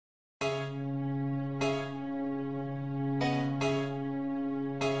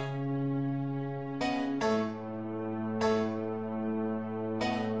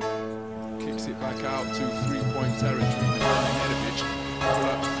out to three-point territory. Nemanja Nedovic pull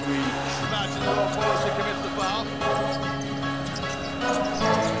up three. Imagine the long policy commits the foul.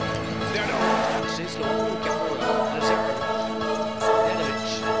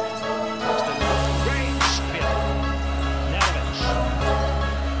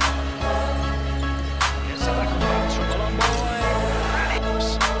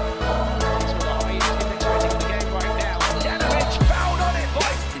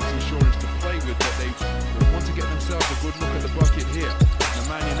 Good look at the bucket here.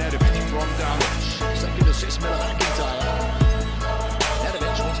 Nemanja Nedovic from down. Second assist, Nedovic.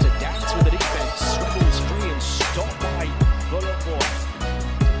 Nedovic wants to dance with the defense, swivels free and stopped by Bullock.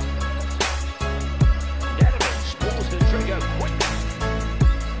 Nedovic pulls the trigger quick.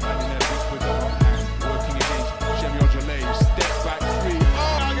 Nemanja Nedovic with the right hand, working against step back three.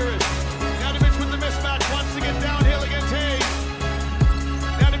 Oh, Alvarez. Nedovic with the mismatch, wants to get downhill against Hayes.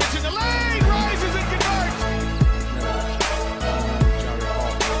 Nedovic in the lane, rises and converts.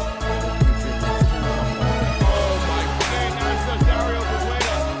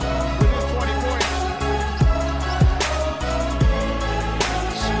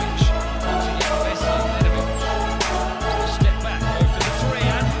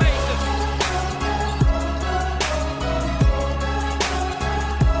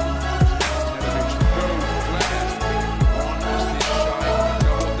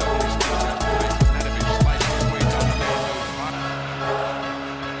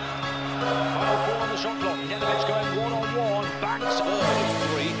 Shot clock. Nedovic going